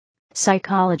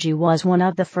Psychology was one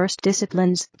of the first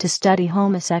disciplines to study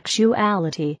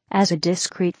homosexuality as a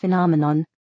discrete phenomenon.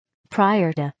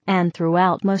 Prior to and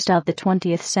throughout most of the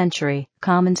 20th century,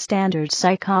 common standard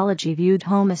psychology viewed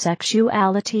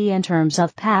homosexuality in terms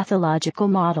of pathological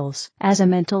models as a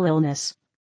mental illness.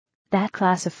 That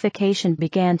classification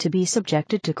began to be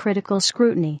subjected to critical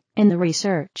scrutiny in the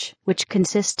research, which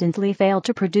consistently failed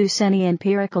to produce any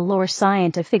empirical or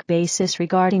scientific basis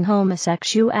regarding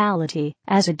homosexuality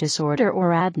as a disorder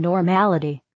or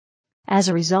abnormality. As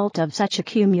a result of such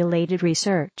accumulated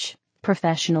research,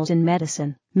 professionals in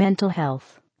medicine, mental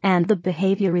health, and the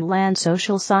behavioral and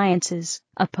social sciences,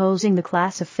 opposing the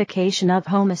classification of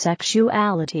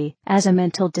homosexuality as a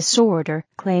mental disorder,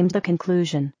 claimed the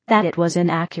conclusion that it was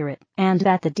inaccurate, and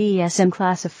that the DSM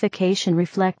classification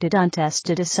reflected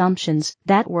untested assumptions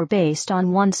that were based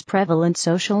on once-prevalent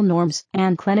social norms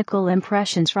and clinical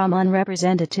impressions from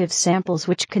unrepresentative samples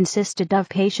which consisted of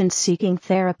patients seeking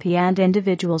therapy and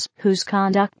individuals whose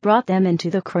conduct brought them into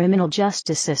the criminal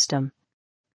justice system.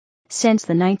 Since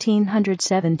the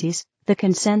 1970s, the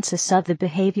consensus of the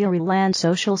behavioral and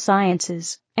social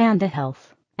sciences, and the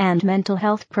health and mental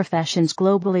health professions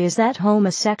globally is that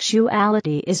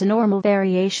homosexuality is a normal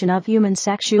variation of human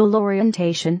sexual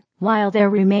orientation, while there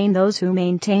remain those who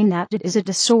maintain that it is a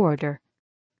disorder.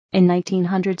 In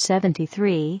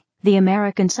 1973, the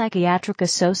American Psychiatric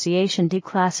Association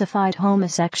declassified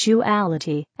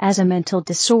homosexuality as a mental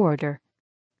disorder.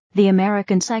 The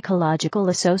American Psychological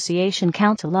Association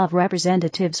Council of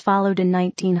Representatives followed in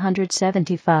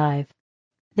 1975.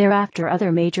 Thereafter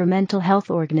other major mental health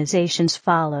organizations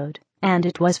followed, and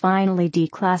it was finally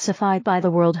declassified by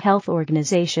the World Health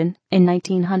Organization in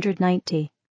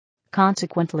 1990.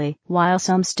 Consequently, while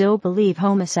some still believe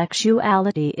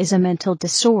homosexuality is a mental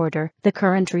disorder, the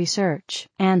current research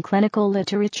and clinical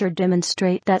literature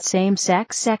demonstrate that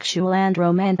same-sex sexual and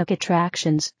romantic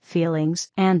attractions, feelings,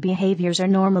 and behaviors are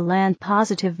normal and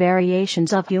positive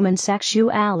variations of human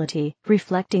sexuality,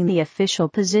 reflecting the official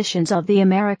positions of the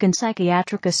American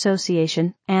Psychiatric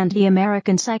Association and the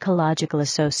American Psychological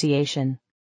Association.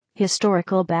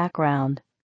 Historical background.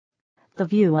 The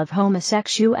view of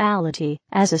homosexuality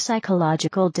as a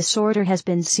psychological disorder has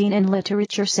been seen in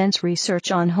literature since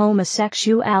research on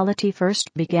homosexuality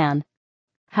first began.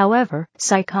 However,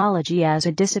 psychology as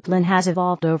a discipline has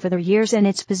evolved over the years in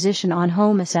its position on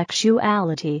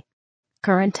homosexuality.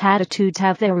 Current attitudes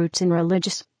have their roots in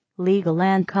religious, legal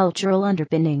and cultural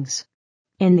underpinnings.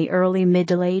 In the early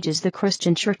Middle Ages, the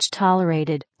Christian Church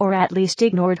tolerated, or at least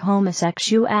ignored,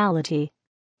 homosexuality.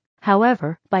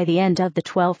 However, by the end of the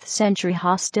 12th century,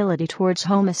 hostility towards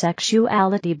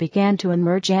homosexuality began to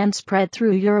emerge and spread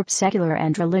through Europe's secular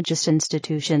and religious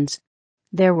institutions.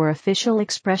 There were official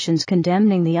expressions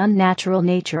condemning the unnatural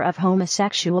nature of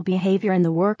homosexual behavior in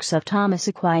the works of Thomas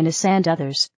Aquinas and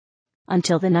others.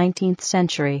 Until the 19th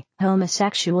century,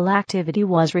 homosexual activity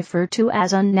was referred to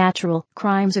as unnatural,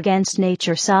 crimes against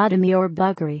nature, sodomy or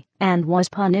buggery, and was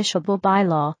punishable by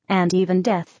law, and even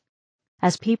death.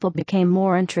 As people became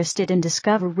more interested in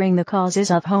discovering the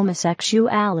causes of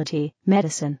homosexuality,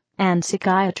 medicine and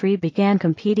psychiatry began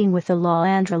competing with the law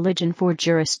and religion for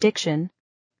jurisdiction.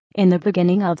 In the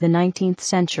beginning of the 19th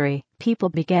century, people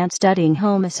began studying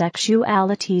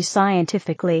homosexuality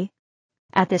scientifically.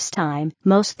 At this time,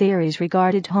 most theories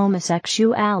regarded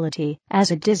homosexuality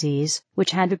as a disease, which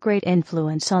had a great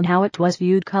influence on how it was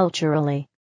viewed culturally.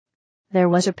 There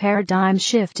was a paradigm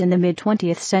shift in the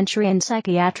mid-20th century in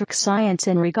psychiatric science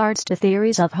in regards to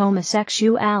theories of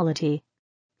homosexuality.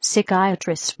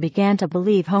 Psychiatrists began to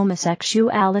believe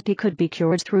homosexuality could be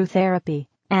cured through therapy,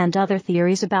 and other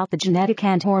theories about the genetic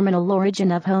and hormonal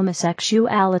origin of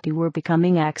homosexuality were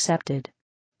becoming accepted.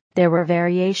 There were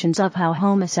variations of how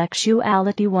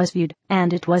homosexuality was viewed,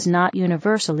 and it was not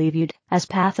universally viewed as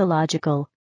pathological.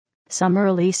 Some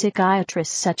early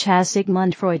psychiatrists such as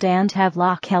Sigmund Freud and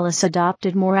Havelock Ellis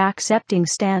adopted more accepting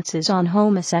stances on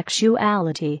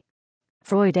homosexuality.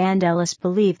 Freud and Ellis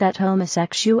believed that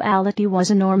homosexuality was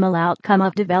a normal outcome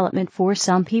of development for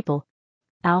some people.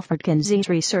 Alfred Kinsey's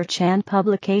research and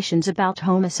publications about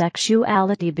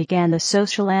homosexuality began the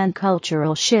social and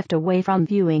cultural shift away from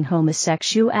viewing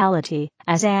homosexuality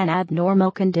as an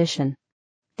abnormal condition.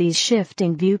 These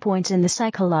shifting viewpoints in the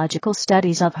psychological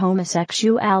studies of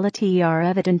homosexuality are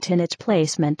evident in its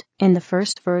placement in the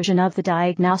first version of the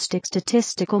Diagnostic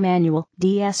Statistical Manual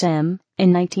 (DSM)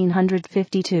 in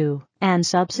 1952, and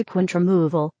subsequent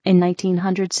removal in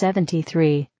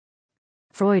 1973.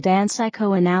 Freud and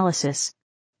psychoanalysis.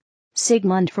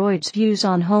 Sigmund Freud's views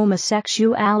on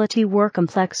homosexuality were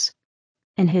complex.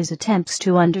 In his attempts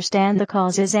to understand the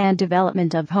causes and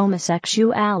development of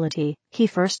homosexuality, he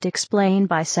first explained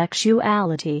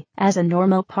bisexuality as a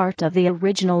normal part of the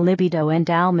original libido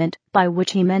endowment, by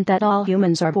which he meant that all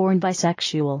humans are born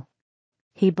bisexual.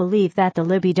 He believed that the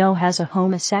libido has a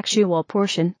homosexual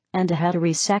portion and a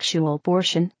heterosexual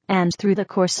portion, and through the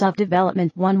course of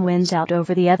development one wins out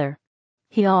over the other.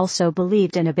 He also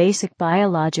believed in a basic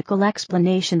biological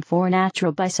explanation for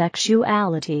natural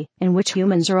bisexuality, in which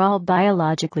humans are all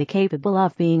biologically capable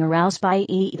of being aroused by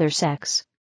either sex.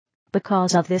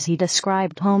 Because of this, he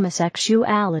described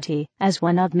homosexuality as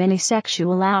one of many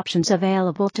sexual options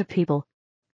available to people.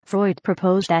 Freud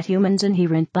proposed that humans'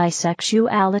 inherent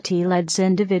bisexuality leads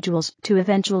individuals to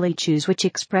eventually choose which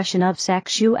expression of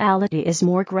sexuality is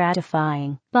more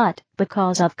gratifying, but,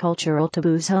 because of cultural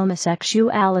taboos,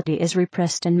 homosexuality is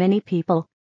repressed in many people.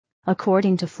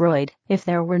 According to Freud, if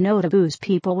there were no taboos,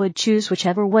 people would choose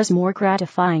whichever was more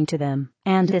gratifying to them,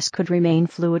 and this could remain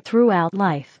fluid throughout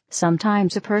life.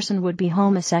 Sometimes a person would be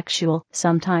homosexual,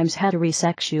 sometimes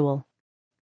heterosexual.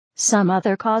 Some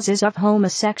other causes of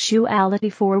homosexuality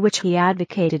for which he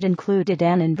advocated included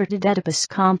an inverted Oedipus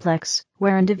complex,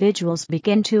 where individuals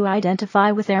begin to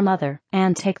identify with their mother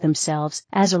and take themselves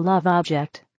as a love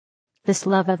object. This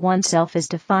love of oneself is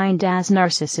defined as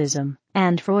narcissism,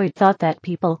 and Freud thought that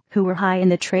people who were high in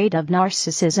the trait of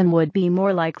narcissism would be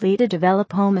more likely to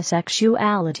develop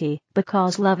homosexuality,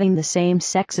 because loving the same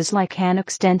sex is like an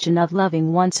extension of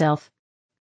loving oneself.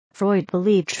 Freud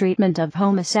believed treatment of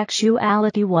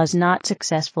homosexuality was not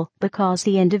successful because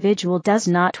the individual does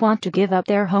not want to give up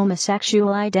their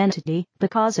homosexual identity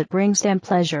because it brings them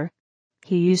pleasure.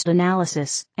 He used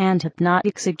analysis and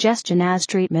hypnotic suggestion as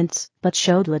treatments, but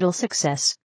showed little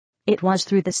success. It was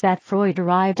through this that Freud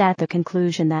arrived at the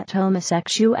conclusion that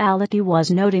homosexuality was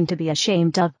nothing to be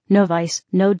ashamed of, no vice,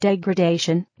 no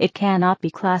degradation. It cannot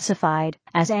be classified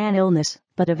as an illness,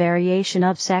 but a variation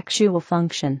of sexual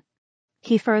function.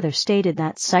 He further stated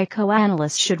that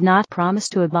psychoanalysts should not promise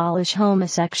to abolish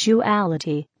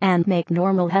homosexuality and make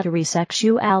normal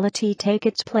heterosexuality take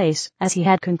its place, as he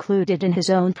had concluded in his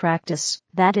own practice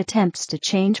that attempts to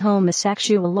change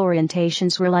homosexual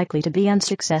orientations were likely to be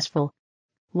unsuccessful.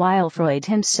 While Freud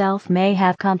himself may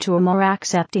have come to a more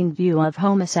accepting view of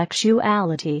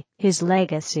homosexuality, his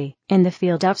legacy in the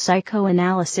field of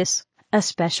psychoanalysis,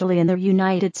 especially in the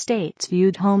United States,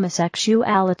 viewed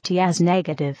homosexuality as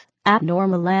negative,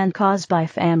 abnormal, and caused by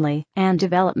family and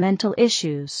developmental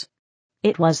issues.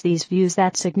 It was these views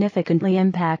that significantly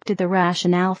impacted the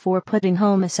rationale for putting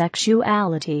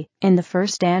homosexuality in the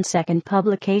first and second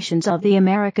publications of the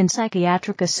American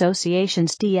Psychiatric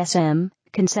Association's DSM,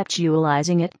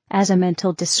 conceptualizing it as a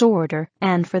mental disorder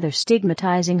and further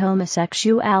stigmatizing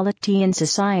homosexuality in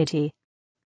society.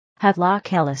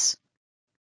 Havelock Ellis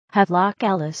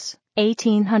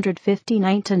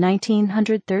 1859 to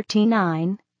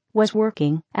 1939, was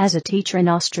working as a teacher in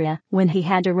Austria when he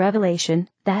had a revelation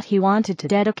that he wanted to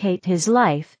dedicate his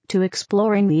life to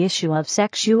exploring the issue of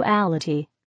sexuality.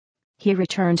 He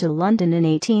returned to London in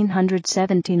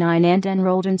 1879 and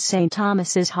enrolled in St.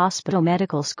 Thomas's Hospital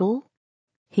Medical School.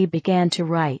 He began to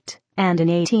write, and in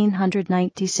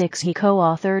 1896 he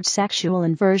co-authored Sexual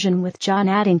Inversion with John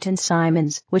Addington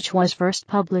Symonds, which was first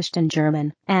published in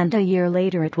German, and a year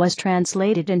later it was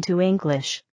translated into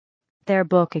English. Their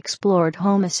book explored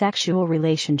homosexual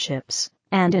relationships,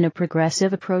 and in a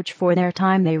progressive approach for their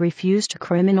time they refused to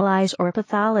criminalize or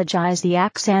pathologize the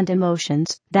acts and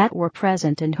emotions that were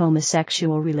present in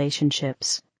homosexual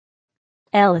relationships.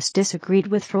 Ellis disagreed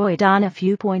with Freud on a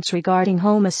few points regarding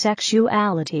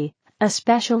homosexuality,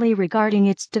 especially regarding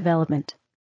its development.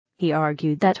 He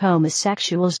argued that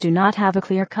homosexuals do not have a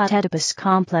clear-cut Oedipus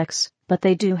complex, but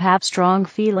they do have strong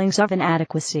feelings of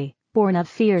inadequacy, born of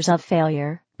fears of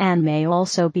failure, and may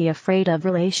also be afraid of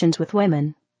relations with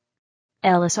women.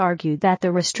 Ellis argued that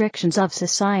the restrictions of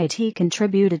society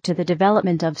contributed to the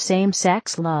development of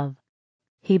same-sex love.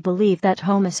 He believed that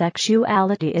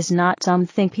homosexuality is not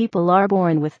something people are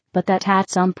born with, but that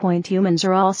at some point humans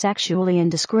are all sexually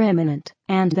indiscriminate,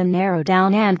 and then narrow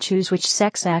down and choose which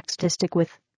sex acts to stick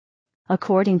with.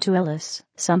 According to Ellis,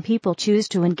 some people choose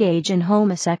to engage in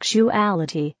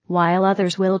homosexuality, while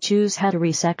others will choose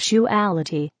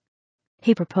heterosexuality.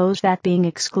 He proposed that being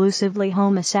exclusively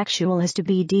homosexual is to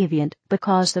be deviant,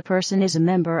 because the person is a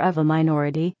member of a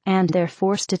minority, and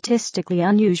therefore statistically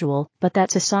unusual, but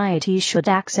that society should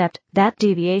accept that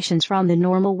deviations from the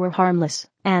normal were harmless,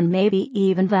 and maybe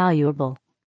even valuable.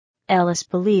 Ellis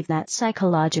believed that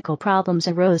psychological problems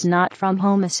arose not from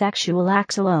homosexual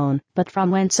acts alone, but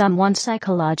from when someone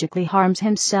psychologically harms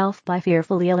himself by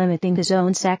fearfully limiting his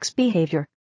own sex behavior.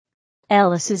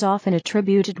 Ellis is often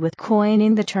attributed with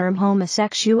coining the term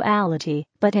homosexuality,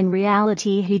 but in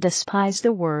reality he despised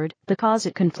the word because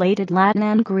it conflated Latin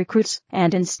and Greek roots,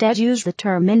 and instead used the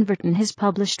term invert in his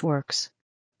published works.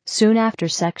 Soon after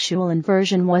Sexual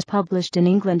Inversion was published in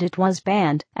England, it was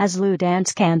banned as lewd and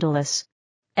scandalous.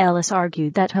 Ellis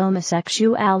argued that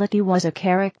homosexuality was a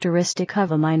characteristic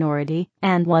of a minority,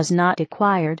 and was not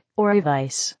acquired, or a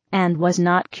vice, and was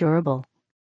not curable.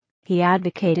 He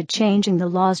advocated changing the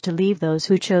laws to leave those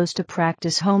who chose to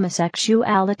practice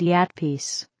homosexuality at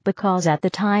peace, because at the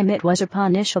time it was a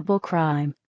punishable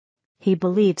crime. He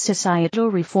believed societal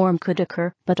reform could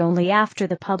occur, but only after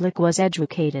the public was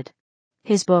educated.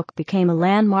 His book became a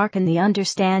landmark in the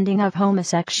understanding of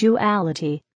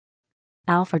homosexuality.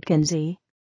 Alfred Kinsey.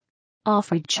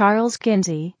 Alfred Charles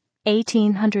Kinsey,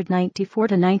 1894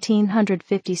 to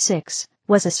 1956,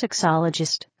 was a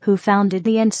sexologist who founded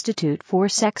the Institute for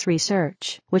Sex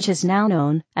Research, which is now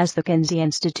known as the Kinsey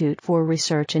Institute for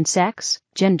Research in Sex,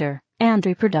 Gender, and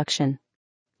Reproduction.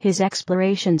 His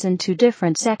explorations into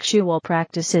different sexual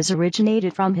practices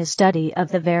originated from his study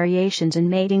of the variations in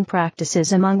mating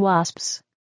practices among wasps.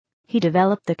 He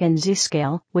developed the Kinsey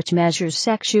scale, which measures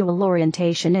sexual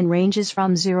orientation in ranges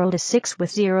from 0 to 6,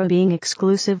 with 0 being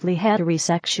exclusively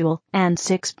heterosexual, and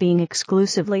 6 being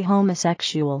exclusively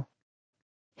homosexual.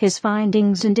 His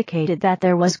findings indicated that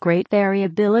there was great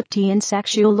variability in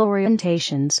sexual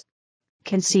orientations.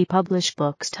 Kinsey published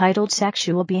books titled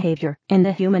Sexual Behavior in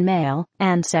the Human Male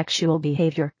and Sexual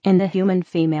Behavior in the Human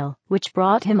Female, which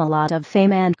brought him a lot of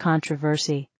fame and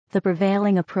controversy. The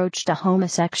prevailing approach to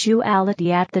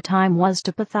homosexuality at the time was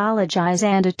to pathologize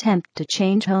and attempt to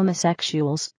change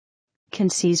homosexuals.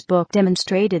 Kinsey's book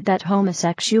demonstrated that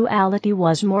homosexuality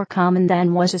was more common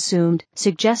than was assumed,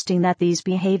 suggesting that these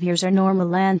behaviors are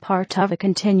normal and part of a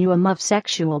continuum of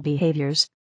sexual behaviors.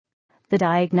 The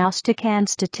Diagnostic and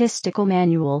Statistical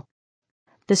Manual.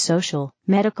 The social,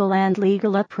 medical and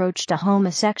legal approach to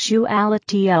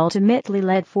homosexuality ultimately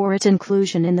led for its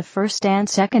inclusion in the first and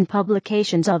second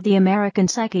publications of the American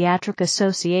Psychiatric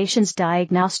Association's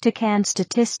Diagnostic and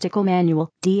Statistical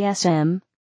Manual, DSM.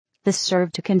 This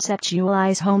served to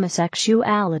conceptualize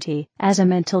homosexuality as a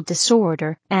mental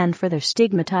disorder and further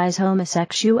stigmatize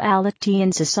homosexuality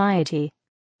in society.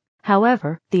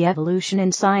 However, the evolution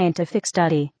in scientific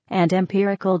study and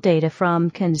empirical data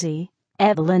from Kinsey,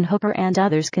 Evelyn Hooker and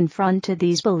others confronted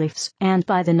these beliefs, and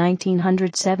by the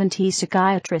 1970s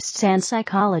psychiatrists and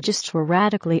psychologists were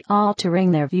radically altering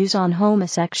their views on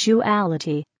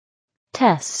homosexuality.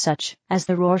 Tests such as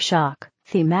the Rorschach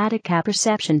Thematic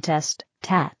Apperception Test,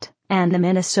 TAT, and the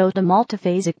Minnesota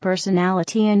Multiphasic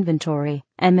Personality Inventory,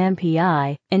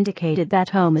 MMPI, indicated that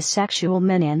homosexual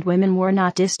men and women were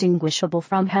not distinguishable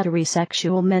from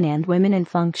heterosexual men and women in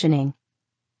functioning.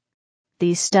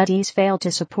 These studies failed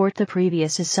to support the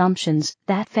previous assumptions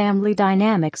that family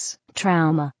dynamics,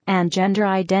 trauma, and gender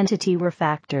identity were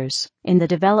factors in the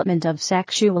development of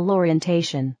sexual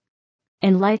orientation.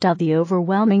 In light of the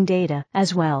overwhelming data,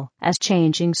 as well as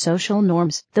changing social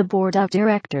norms, the board of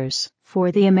directors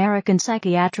for the American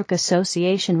Psychiatric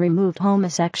Association removed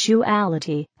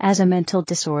homosexuality as a mental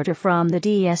disorder from the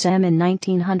DSM in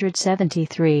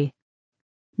 1973.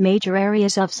 Major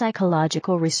areas of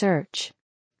psychological research.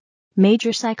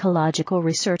 Major psychological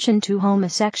research into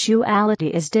homosexuality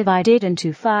is divided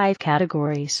into 5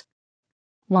 categories.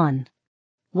 1.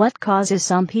 What causes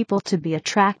some people to be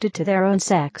attracted to their own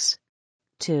sex?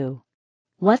 2.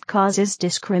 What causes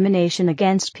discrimination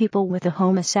against people with a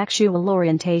homosexual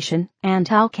orientation, and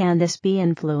how can this be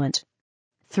influenced?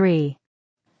 3.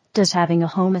 Does having a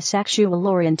homosexual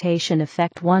orientation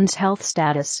affect one's health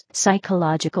status,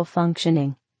 psychological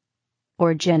functioning,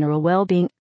 or general well-being?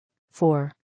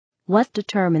 4. What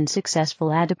determines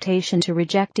successful adaptation to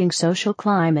rejecting social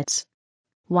climates?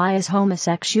 Why is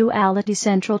homosexuality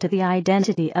central to the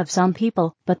identity of some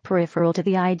people, but peripheral to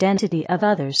the identity of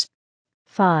others?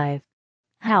 5.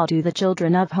 How do the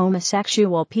children of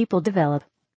homosexual people develop?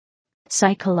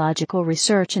 Psychological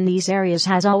research in these areas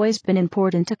has always been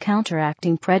important to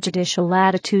counteracting prejudicial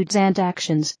attitudes and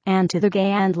actions, and to the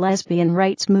gay and lesbian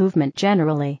rights movement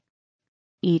generally.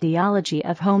 Etiology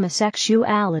of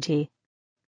homosexuality.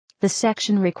 The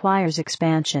section requires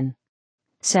expansion.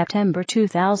 September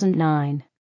 2009.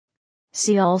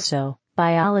 See also,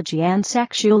 Biology and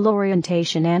Sexual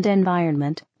Orientation and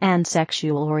Environment, and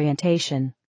Sexual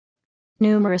Orientation.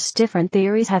 Numerous different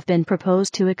theories have been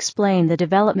proposed to explain the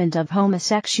development of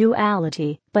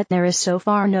homosexuality, but there is so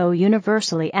far no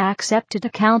universally accepted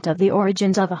account of the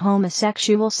origins of a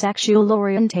homosexual sexual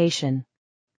orientation.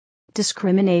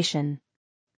 Discrimination.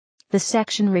 The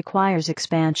section requires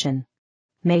expansion.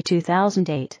 May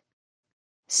 2008.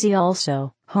 See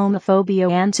also, homophobia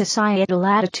and societal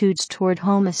attitudes toward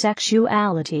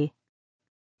homosexuality.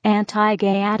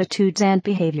 Anti-gay attitudes and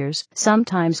behaviors,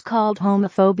 sometimes called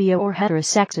homophobia or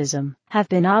heterosexism, have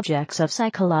been objects of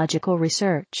psychological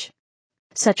research.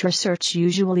 Such research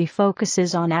usually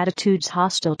focuses on attitudes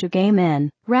hostile to gay men,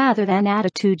 rather than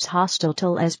attitudes hostile to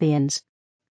lesbians.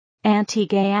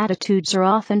 Anti-gay attitudes are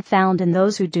often found in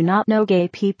those who do not know gay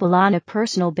people on a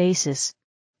personal basis.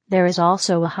 There is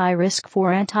also a high risk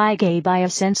for anti-gay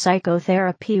bias and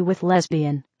psychotherapy with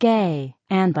lesbian, gay,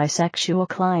 and bisexual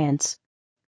clients.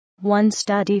 One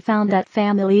study found that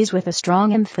families with a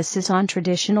strong emphasis on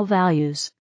traditional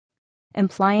values,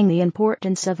 implying the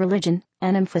importance of religion,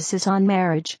 an emphasis on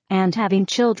marriage, and having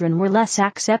children were less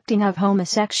accepting of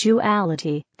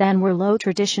homosexuality than were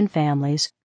low-tradition families.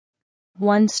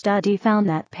 One study found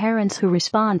that parents who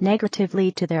respond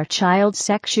negatively to their child's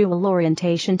sexual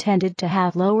orientation tended to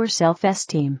have lower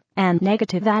self-esteem and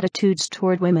negative attitudes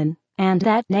toward women, and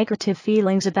that negative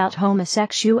feelings about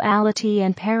homosexuality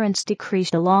and parents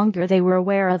decreased the longer they were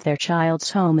aware of their child's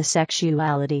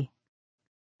homosexuality.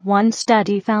 One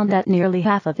study found that nearly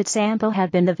half of its sample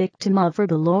had been the victim of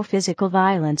verbal or physical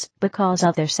violence because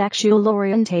of their sexual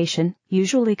orientation,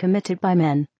 usually committed by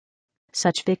men.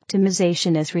 Such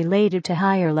victimization is related to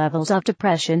higher levels of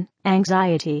depression,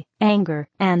 anxiety, anger,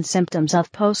 and symptoms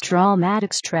of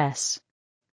post-traumatic stress.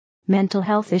 Mental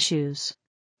health issues.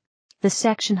 The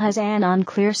section has an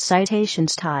unclear citation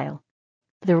style.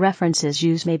 The references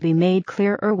used may be made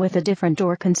clearer with a different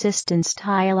or consistent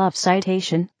style of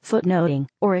citation, footnoting,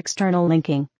 or external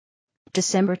linking.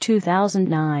 December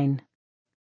 2009.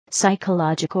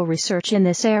 Psychological research in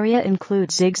this area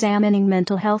includes examining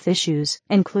mental health issues,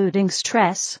 including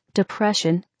stress,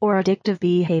 depression, or addictive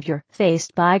behavior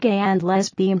faced by gay and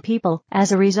lesbian people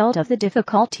as a result of the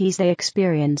difficulties they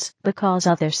experience because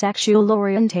of their sexual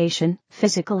orientation,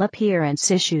 physical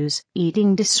appearance issues,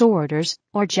 eating disorders,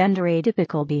 or gender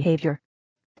atypical behavior.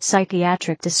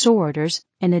 Psychiatric disorders.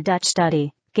 In a Dutch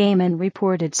study, gay men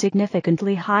reported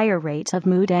significantly higher rates of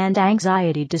mood and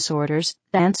anxiety disorders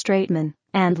than straight men,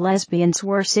 and lesbians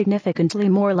were significantly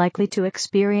more likely to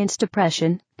experience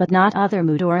depression, but not other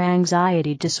mood or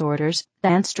anxiety disorders,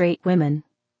 than straight women.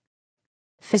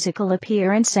 Physical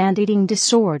appearance and eating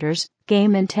disorders. Gay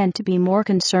men tend to be more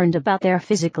concerned about their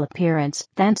physical appearance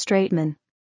than straight men.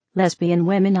 Lesbian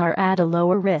women are at a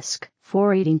lower risk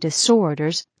for eating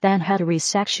disorders than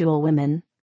heterosexual women.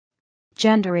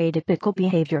 Gender atypical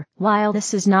behavior. While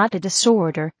this is not a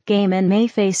disorder, gay men may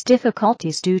face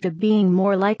difficulties due to being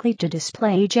more likely to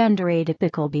display gender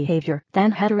atypical behavior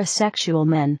than heterosexual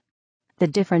men. The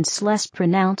difference less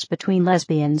pronounced between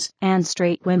lesbians and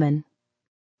straight women.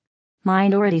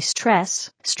 Minority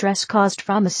stress. Stress caused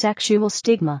from a sexual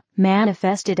stigma,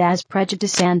 manifested as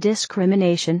prejudice and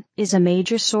discrimination, is a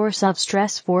major source of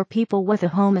stress for people with a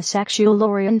homosexual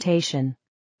orientation.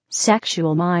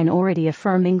 Sexual minority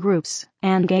affirming groups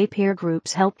and gay peer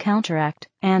groups help counteract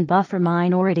and buffer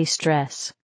minority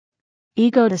stress.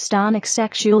 Ego-dystonic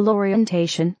sexual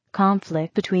orientation.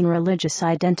 Conflict between religious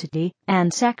identity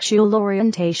and sexual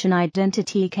orientation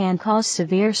identity can cause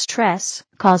severe stress,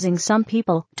 causing some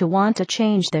people to want to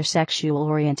change their sexual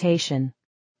orientation.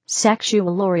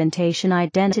 Sexual orientation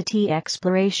identity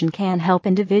exploration can help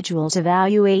individuals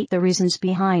evaluate the reasons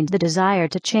behind the desire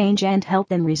to change and help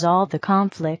them resolve the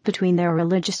conflict between their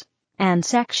religious and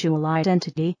sexual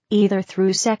identity, either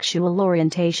through sexual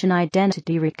orientation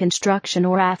identity reconstruction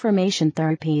or affirmation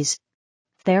therapies.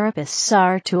 Therapists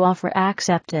are to offer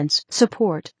acceptance,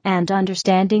 support, and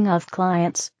understanding of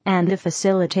clients, and the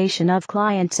facilitation of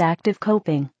clients' active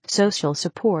coping, social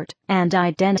support, and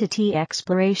identity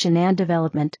exploration and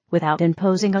development, without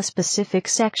imposing a specific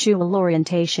sexual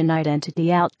orientation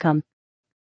identity outcome.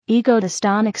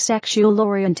 Ego-dystonic sexual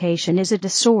orientation is a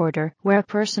disorder where a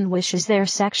person wishes their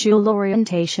sexual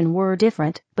orientation were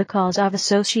different because of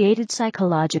associated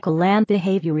psychological and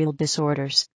behavioral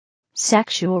disorders.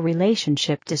 Sexual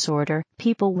relationship disorder.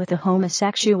 People with a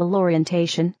homosexual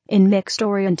orientation in mixed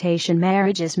orientation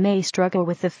marriages may struggle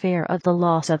with the fear of the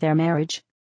loss of their marriage.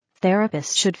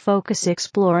 Therapists should focus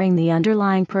exploring the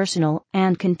underlying personal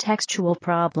and contextual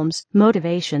problems,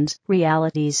 motivations,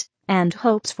 realities, and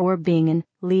hopes for being in,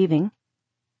 leaving,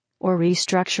 or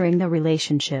restructuring the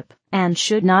relationship, and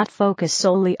should not focus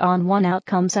solely on one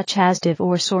outcome such as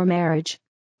divorce or marriage.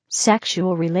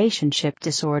 Sexual relationship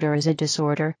disorder is a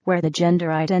disorder where the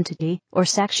gender identity or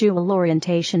sexual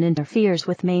orientation interferes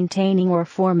with maintaining or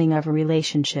forming of a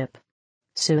relationship.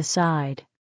 Suicide.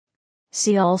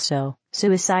 See also,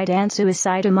 suicide and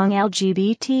suicide among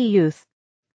LGBT youth.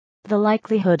 The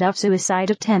likelihood of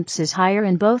suicide attempts is higher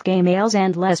in both gay males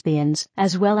and lesbians,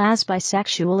 as well as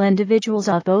bisexual individuals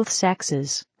of both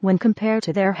sexes, when compared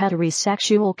to their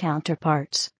heterosexual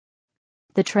counterparts.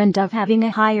 The trend of having a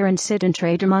higher incidence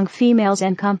rate among females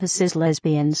encompasses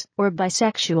lesbians or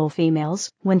bisexual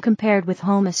females, when compared with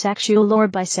homosexual or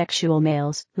bisexual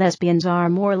males. Lesbians are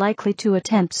more likely to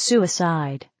attempt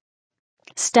suicide.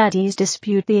 Studies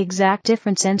dispute the exact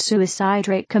difference in suicide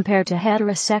rate compared to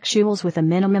heterosexuals, with a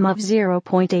minimum of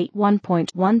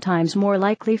 0.81.1 times more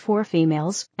likely for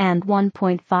females and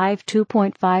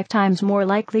 1.52.5 times more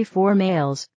likely for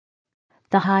males.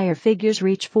 The higher figures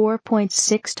reach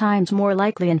 4.6 times more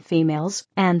likely in females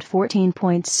and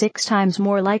 14.6 times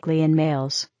more likely in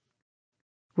males.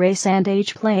 Race and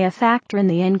age play a factor in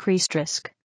the increased risk.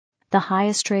 The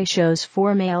highest ratios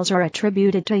for males are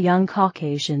attributed to young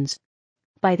Caucasians.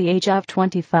 By the age of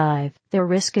 25, their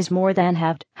risk is more than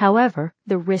halved. However,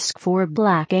 the risk for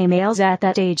black gay males at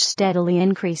that age steadily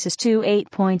increases to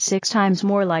 8.6 times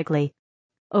more likely.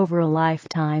 Over a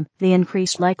lifetime, the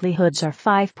increased likelihoods are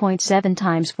 5.7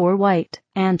 times for white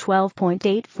and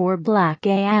 12.8 for black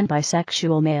gay and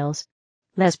bisexual males.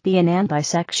 Lesbian and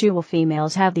bisexual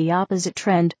females have the opposite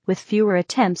trend, with fewer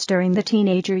attempts during the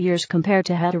teenager years compared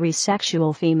to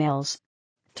heterosexual females.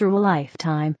 Through a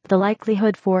lifetime, the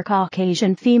likelihood for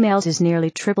Caucasian females is nearly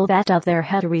triple that of their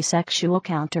heterosexual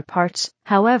counterparts.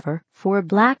 However, for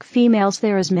black females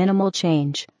there is minimal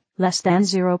change, less than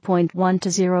 0.1 to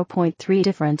 0.3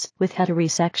 difference, with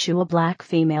heterosexual black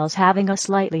females having a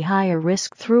slightly higher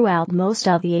risk throughout most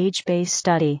of the age-based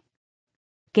study.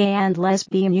 Gay and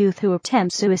lesbian youth who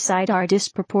attempt suicide are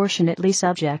disproportionately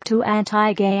subject to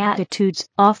anti-gay attitudes,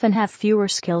 often have fewer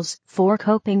skills for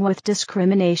coping with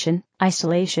discrimination,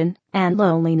 isolation, and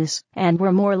loneliness, and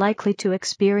were more likely to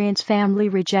experience family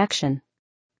rejection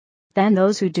than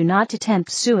those who do not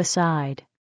attempt suicide.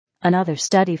 Another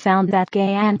study found that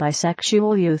gay and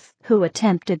bisexual youth who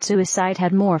attempted suicide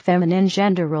had more feminine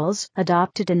gender roles,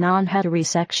 adopted a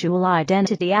non-heterosexual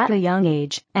identity at a young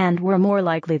age, and were more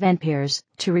likely than peers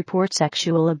to report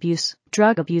sexual abuse,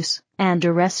 drug abuse, and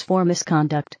arrests for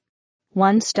misconduct.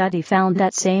 One study found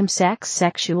that same-sex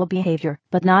sexual behavior,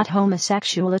 but not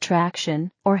homosexual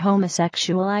attraction or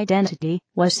homosexual identity,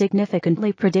 was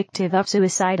significantly predictive of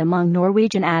suicide among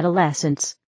Norwegian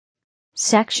adolescents.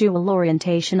 Sexual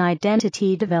orientation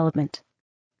identity development.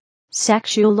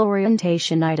 Sexual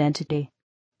orientation identity.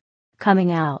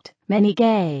 Coming out. Many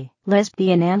gay,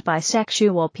 lesbian and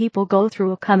bisexual people go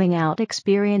through a coming out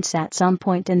experience at some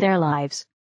point in their lives.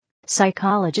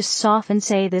 Psychologists often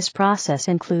say this process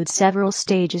includes several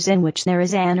stages in which there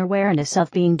is an awareness of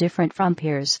being different from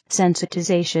peers,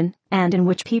 sensitization, and in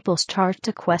which people start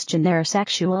to question their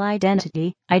sexual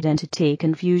identity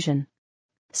confusion.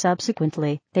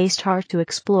 Subsequently, they start to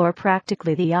explore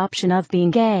practically the option of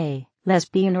being gay,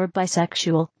 lesbian or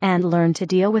bisexual, and learn to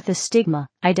deal with the stigma,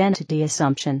 identity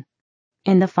assumption.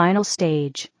 In the final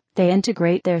stage, they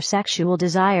integrate their sexual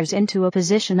desires into a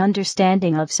position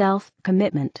understanding of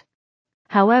self-commitment.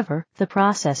 However, the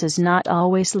process is not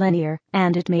always linear,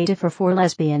 and it may differ for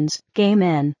lesbians, gay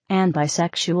men, and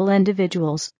bisexual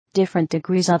individuals. Different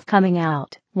degrees of coming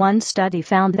out. One study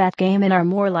found that gay men are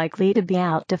more likely to be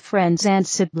out to friends and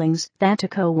siblings than to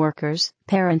co-workers,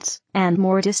 parents, and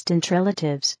more distant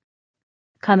relatives.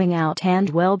 Coming out and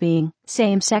well-being.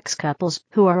 Same-sex couples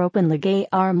who are openly gay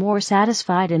are more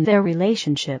satisfied in their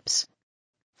relationships.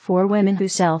 For women who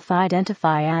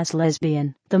self-identify as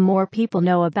lesbian, the more people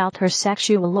know about her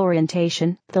sexual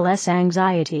orientation, the less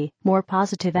anxiety, more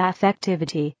positive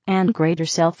affectivity, and greater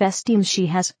self-esteem she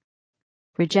has.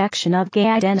 Rejection of gay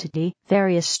identity.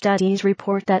 Various studies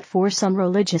report that for some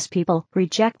religious people,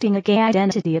 rejecting a gay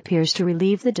identity appears to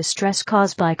relieve the distress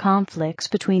caused by conflicts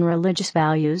between religious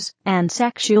values and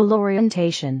sexual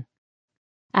orientation.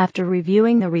 After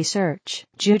reviewing the research,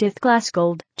 Judith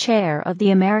Glassgold, chair of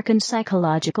the American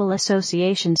Psychological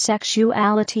Association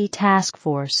Sexuality Task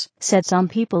Force, said some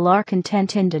people are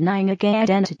content in denying a gay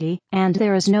identity, and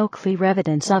there is no clear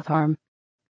evidence of harm.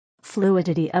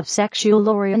 Fluidity of sexual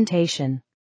orientation.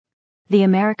 The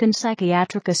American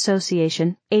Psychiatric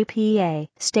Association, APA,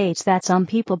 states that some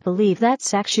people believe that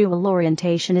sexual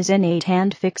orientation is innate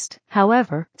and fixed.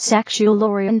 However, sexual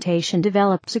orientation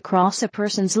develops across a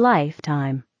person's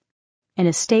lifetime. In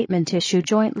a statement issued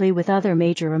jointly with other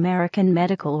major American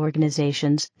medical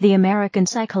organizations, the American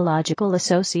Psychological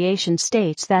Association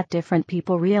states that different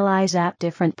people realize at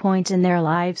different points in their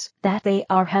lives that they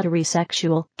are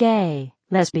heterosexual, gay,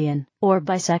 lesbian, or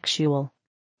bisexual.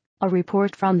 A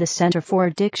report from the Center for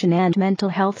Addiction and Mental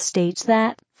Health states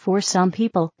that, for some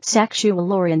people,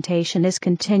 sexual orientation is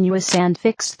continuous and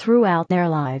fixed throughout their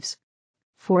lives.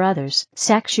 For others,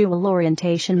 sexual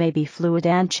orientation may be fluid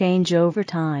and change over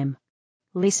time.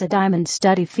 Lisa Diamond's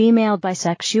study Female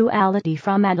Bisexuality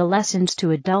from Adolescence to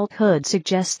Adulthood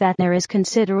suggests that there is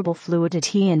considerable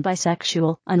fluidity in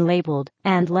bisexual, unlabeled,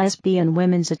 and lesbian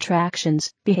women's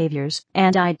attractions, behaviors,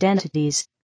 and identities.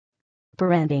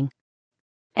 Parenting.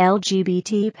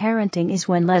 LGBT parenting is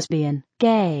when lesbian,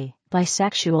 gay,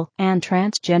 bisexual, and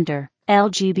transgender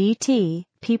LGBT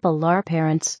people are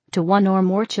parents to one or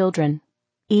more children,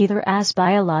 either as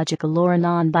biological or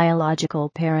non-biological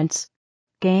parents.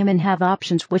 Gay men have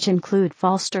options which include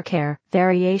foster care,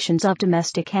 variations of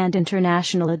domestic and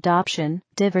international adoption,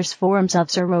 diverse forms of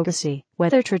surrogacy,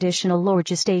 whether traditional or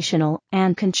gestational,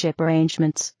 and kinship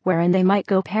arrangements, wherein they might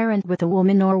co-parent with a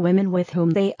woman or women with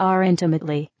whom they are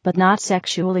intimately, but not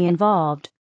sexually involved.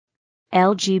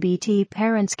 LGBT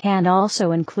parents can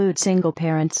also include single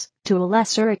parents, to a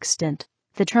lesser extent.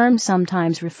 The term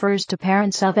sometimes refers to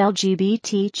parents of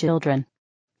LGBT children.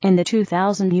 In the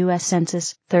 2000 U.S.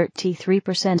 Census,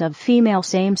 33% of female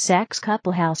same-sex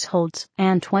couple households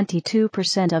and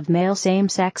 22% of male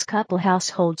same-sex couple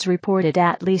households reported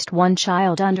at least one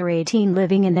child under 18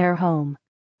 living in their home.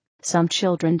 Some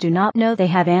children do not know they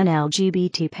have an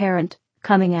LGBT parent.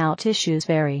 Coming out issues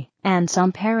vary, and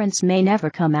some parents may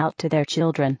never come out to their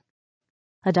children.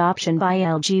 Adoption by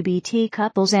LGBT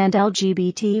couples and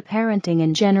LGBT parenting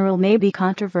in general may be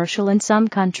controversial in some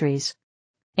countries.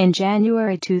 In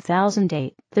January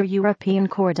 2008, the European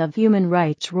Court of Human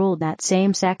Rights ruled that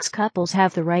same-sex couples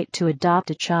have the right to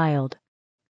adopt a child.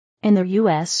 In the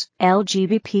U.S.,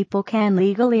 LGBT people can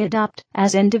legally adopt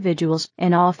as individuals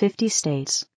in all 50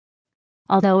 states.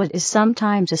 Although it is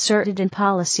sometimes asserted in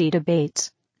policy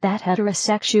debates that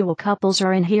heterosexual couples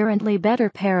are inherently better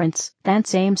parents than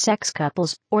same-sex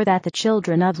couples, or that the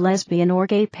children of lesbian or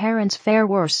gay parents fare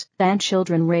worse than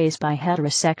children raised by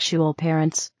heterosexual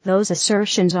parents, those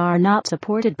assertions are not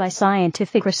supported by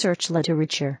scientific research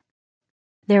literature.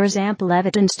 There is ample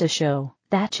evidence to show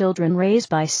that children raised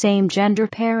by same-gender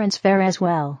parents fare as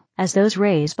well as those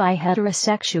raised by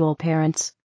heterosexual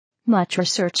parents. Much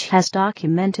research has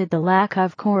documented the lack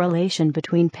of correlation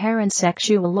between parents'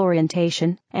 sexual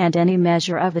orientation and any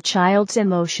measure of the child's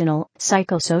emotional,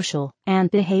 psychosocial,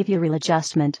 and behavioral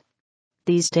adjustment.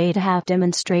 These data have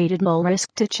demonstrated more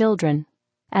risk to children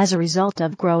as a result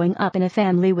of growing up in a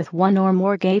family with one or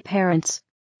more gay parents.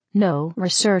 No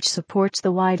research supports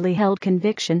the widely held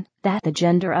conviction that the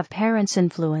gender of parents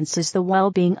influences the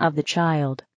well-being of the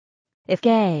child. If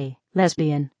gay,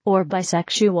 lesbian, or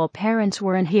bisexual parents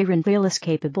were inherently less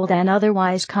capable than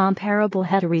otherwise comparable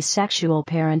heterosexual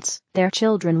parents, their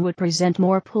children would present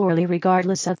more poorly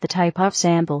regardless of the type of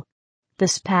sample.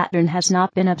 This pattern has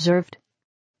not been observed.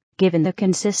 Given the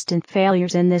consistent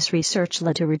failures in this research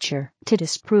literature to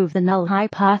disprove the null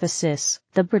hypothesis,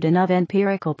 the burden of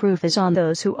empirical proof is on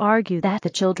those who argue that the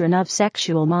children of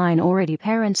sexual minority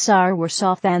parents are worse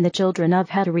off than the children of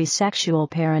heterosexual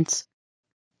parents.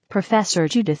 Professor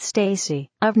Judith Stacy,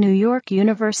 of New York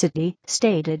University,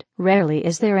 stated, "Rarely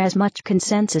is there as much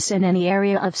consensus in any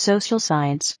area of social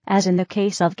science as in the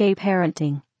case of gay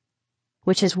parenting.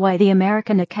 Which is why the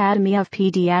American Academy of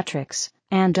Pediatrics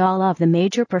and all of the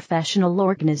major professional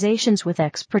organizations with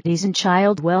expertise in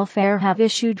child welfare have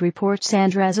issued reports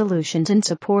and resolutions in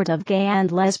support of gay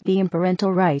and lesbian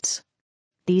parental rights."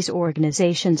 These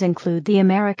organizations include the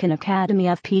American Academy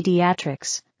of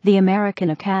Pediatrics, the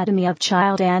American Academy of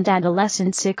Child and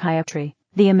Adolescent Psychiatry,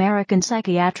 the American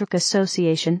Psychiatric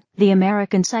Association, the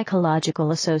American Psychological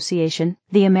Association,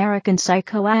 the American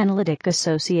Psychoanalytic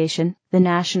Association, the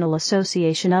National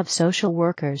Association of Social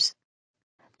Workers,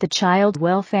 the Child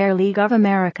Welfare League of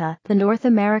America, the North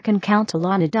American Council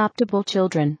on Adoptable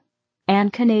Children,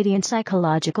 and Canadian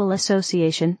Psychological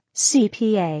Association,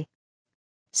 CPA.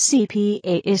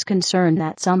 CPA is concerned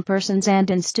that some persons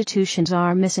and institutions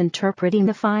are misinterpreting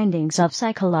the findings of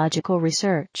psychological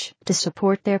research to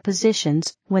support their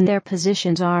positions, when their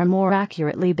positions are more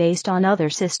accurately based on other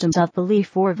systems of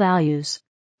belief or values.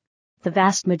 The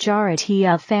vast majority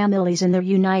of families in the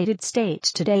United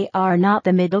States today are not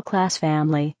the middle-class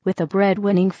family with a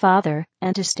breadwinning father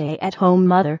and a stay-at-home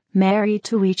mother, married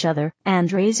to each other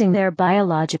and raising their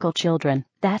biological children.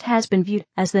 That has been viewed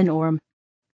as the norm.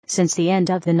 Since the end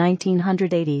of the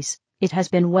 1980s, it has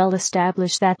been well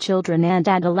established that children and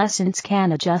adolescents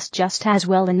can adjust just as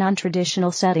well in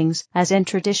non-traditional settings as in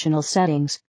traditional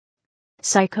settings.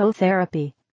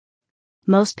 Psychotherapy.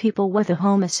 Most people with a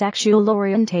homosexual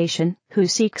orientation who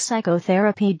seek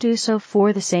psychotherapy do so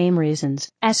for the same reasons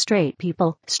as straight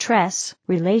people: stress,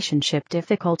 relationship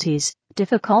difficulties,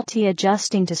 difficulty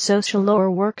adjusting to social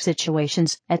or work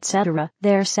situations, etc.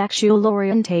 Their sexual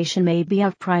orientation may be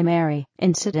of primary,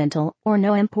 incidental, or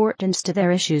no importance to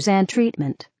their issues and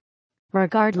treatment.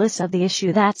 Regardless of the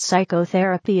issue that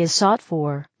psychotherapy is sought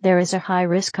for, there is a high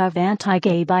risk of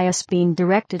anti-gay bias being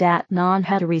directed at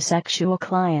non-heterosexual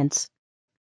clients.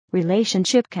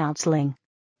 Relationship counseling.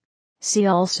 See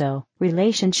also,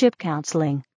 relationship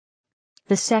counseling.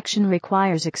 The section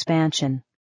requires expansion.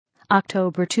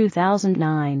 October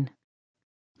 2009.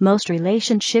 Most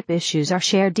relationship issues are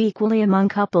shared equally among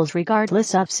couples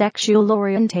regardless of sexual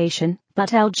orientation, but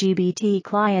LGBT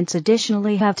clients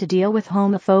additionally have to deal with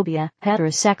homophobia,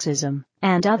 heterosexism,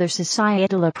 and other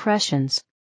societal oppressions.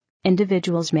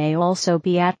 Individuals may also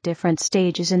be at different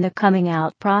stages in the coming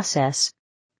out process.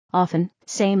 Often,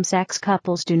 same-sex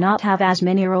couples do not have as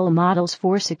many role models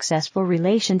for successful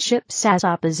relationships as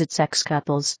opposite-sex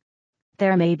couples.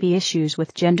 There may be issues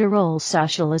with gender role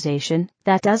socialization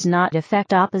that does not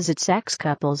affect opposite-sex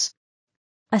couples.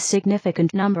 A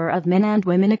significant number of men and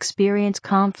women experience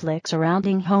conflict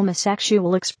surrounding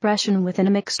homosexual expression within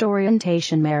a mixed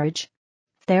orientation marriage.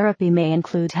 Therapy may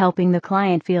include helping the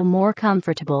client feel more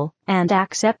comfortable and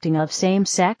accepting of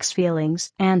same-sex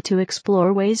feelings and to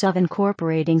explore ways of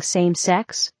incorporating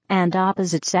same-sex and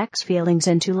opposite-sex feelings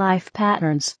into life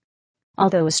patterns.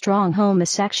 Although a strong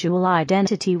homosexual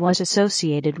identity was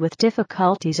associated with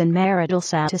difficulties in marital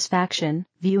satisfaction,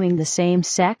 viewing the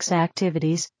same-sex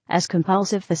activities as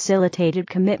compulsive facilitated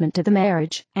commitment to the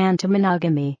marriage and to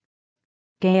monogamy.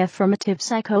 Gay affirmative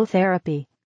psychotherapy.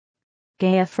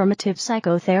 Gay affirmative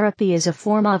psychotherapy is a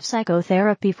form of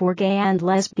psychotherapy for gay and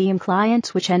lesbian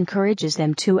clients which encourages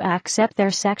them to accept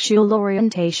their sexual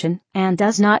orientation and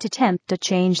does not attempt to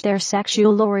change their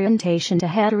sexual orientation to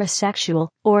heterosexual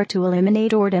or to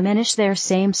eliminate or diminish their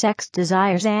same-sex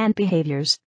desires and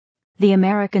behaviors. The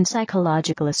American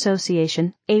Psychological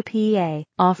Association, APA,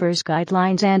 offers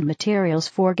guidelines and materials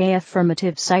for gay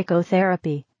affirmative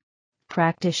psychotherapy.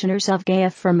 Practitioners of gay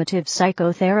affirmative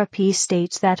psychotherapy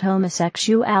states that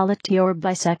homosexuality or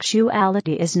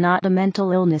bisexuality is not a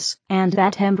mental illness, and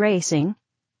that embracing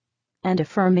and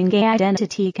affirming gay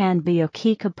identity can be a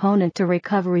key component to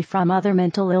recovery from other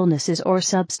mental illnesses or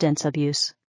substance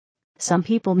abuse. Some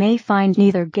people may find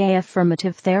neither gay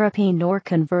affirmative therapy nor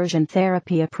conversion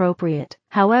therapy appropriate.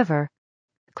 However,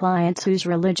 clients whose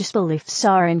religious beliefs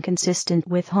are inconsistent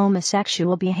with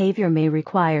homosexual behavior may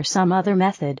require some other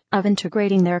method of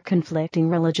integrating their conflicting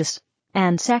religious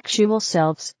and sexual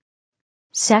selves.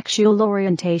 Sexual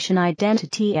orientation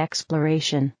identity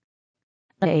exploration.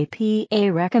 The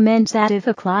APA recommends that if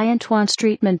a client wants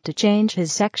treatment to change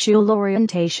his sexual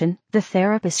orientation, the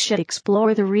therapist should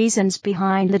explore the reasons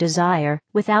behind the desire,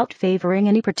 without favoring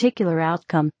any particular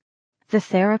outcome. The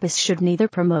therapist should neither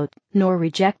promote nor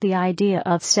reject the idea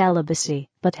of celibacy,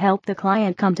 but help the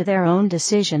client come to their own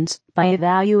decisions by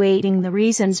evaluating the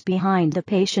reasons behind the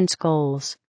patient's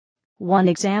goals. One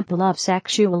example of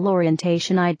sexual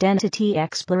orientation identity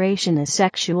exploration is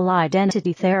sexual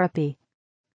identity therapy.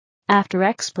 After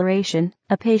exploration,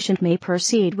 a patient may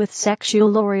proceed with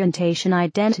sexual orientation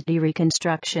identity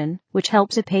reconstruction, which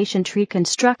helps a patient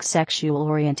reconstruct sexual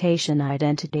orientation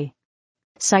identity.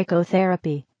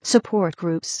 Psychotherapy, support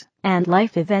groups, and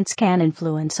life events can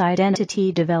influence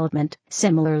identity development.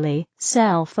 Similarly,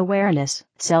 self-awareness,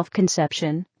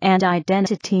 self-conception, and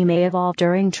identity may evolve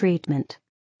during treatment.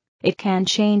 It can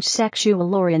change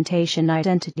sexual orientation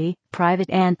identity,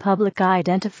 private and public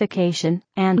identification,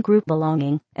 and group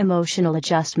belonging, emotional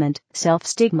adjustment,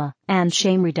 self-stigma, and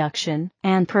shame reduction,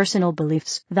 and personal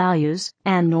beliefs, values,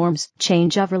 and norms,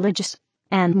 change of religious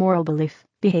and moral belief,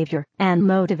 behavior, and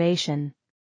motivation.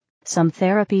 Some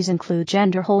therapies include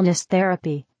gender wholeness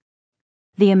therapy.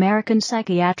 The American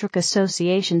Psychiatric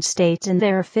Association states in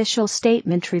their official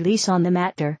statement release on the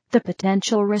matter, the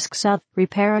potential risks of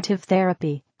reparative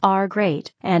therapy are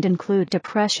great and include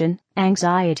depression,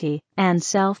 anxiety, and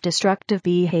self-destructive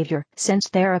behavior, since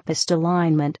therapist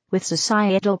alignment with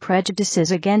societal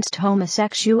prejudices against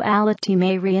homosexuality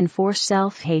may reinforce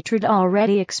self-hatred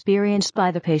already experienced by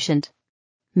the patient.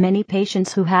 Many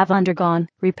patients who have undergone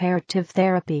reparative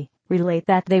therapy relate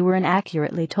that they were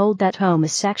inaccurately told that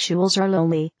homosexuals are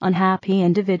lonely, unhappy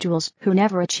individuals who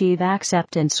never achieve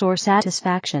acceptance or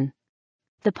satisfaction.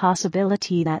 The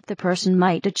possibility that the person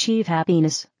might achieve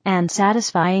happiness and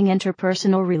satisfying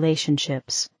interpersonal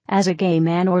relationships as a gay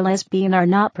man or lesbian are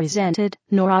not presented,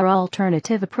 nor are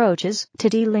alternative approaches to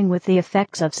dealing with the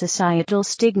effects of societal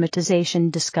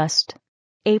stigmatization discussed.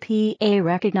 APA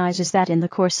recognizes that in the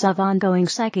course of ongoing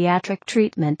psychiatric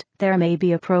treatment, there may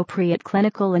be appropriate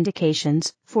clinical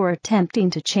indications for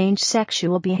attempting to change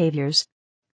sexual behaviors.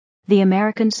 The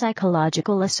American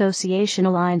Psychological Association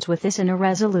aligns with this in a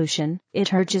resolution.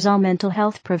 It urges all mental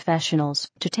health professionals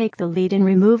to take the lead in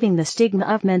removing the stigma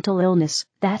of mental illness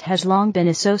that has long been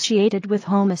associated with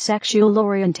homosexual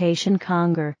orientation.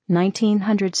 Conger,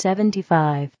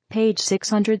 1975, page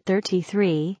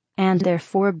 633. And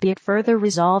therefore be it further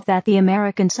resolved that the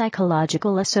American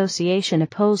Psychological Association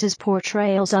opposes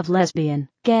portrayals of lesbian,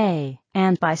 gay,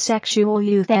 and bisexual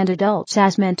youth and adults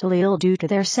as mentally ill due to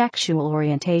their sexual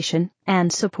orientation,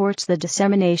 and supports the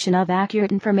dissemination of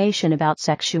accurate information about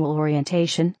sexual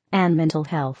orientation and mental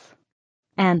health,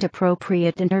 and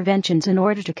appropriate interventions in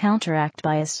order to counteract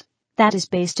bias that is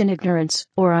based in ignorance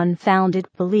or unfounded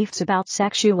beliefs about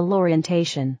sexual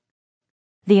orientation.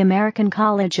 The American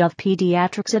College of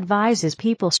Pediatrics advises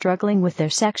people struggling with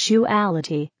their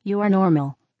sexuality, you are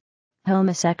normal.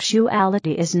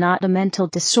 Homosexuality is not a mental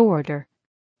disorder.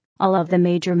 All of the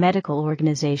major medical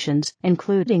organizations,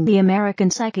 including the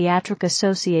American Psychiatric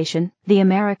Association, the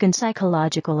American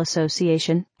Psychological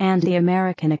Association, and the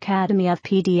American Academy of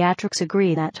Pediatrics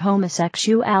agree that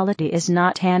homosexuality is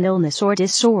not an illness or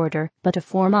disorder, but a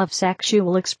form of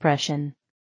sexual expression.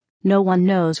 No one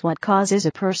knows what causes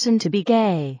a person to be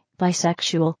gay,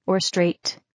 bisexual, or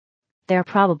straight. There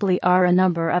probably are a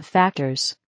number of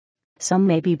factors. Some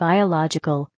may be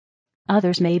biological.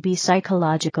 Others may be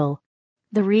psychological.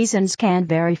 The reasons can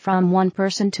vary from one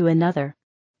person to another.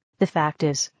 The fact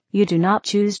is, you do not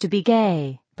choose to be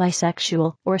gay,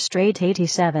 bisexual, or straight.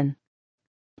 87.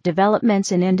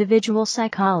 Developments in individual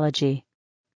psychology.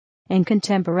 In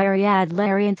contemporary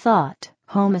Adlerian thought,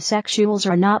 homosexuals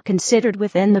are not considered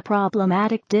within the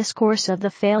problematic discourse of the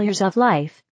failures of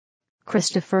life.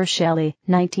 Christopher Shelley,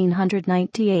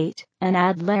 1998, an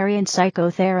Adlerian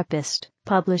psychotherapist,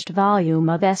 published volume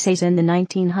of essays in the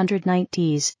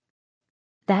 1990s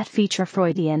that feature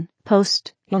Freudian,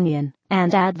 post-Jungian,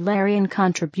 and Adlerian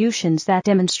contributions that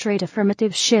demonstrate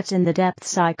affirmative shifts in the depth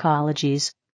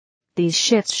psychologies. These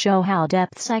shifts show how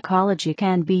depth psychology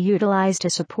can be utilized to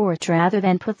support rather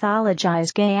than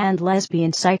pathologize gay and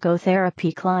lesbian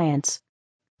psychotherapy clients.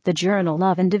 The Journal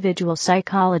of Individual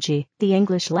Psychology, the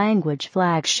English-language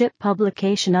flagship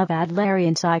publication of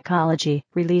Adlerian Psychology,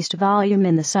 released volume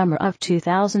in the summer of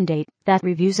 2008 that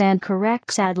reviews and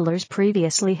corrects Adler's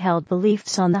previously held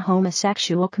beliefs on the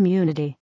homosexual community.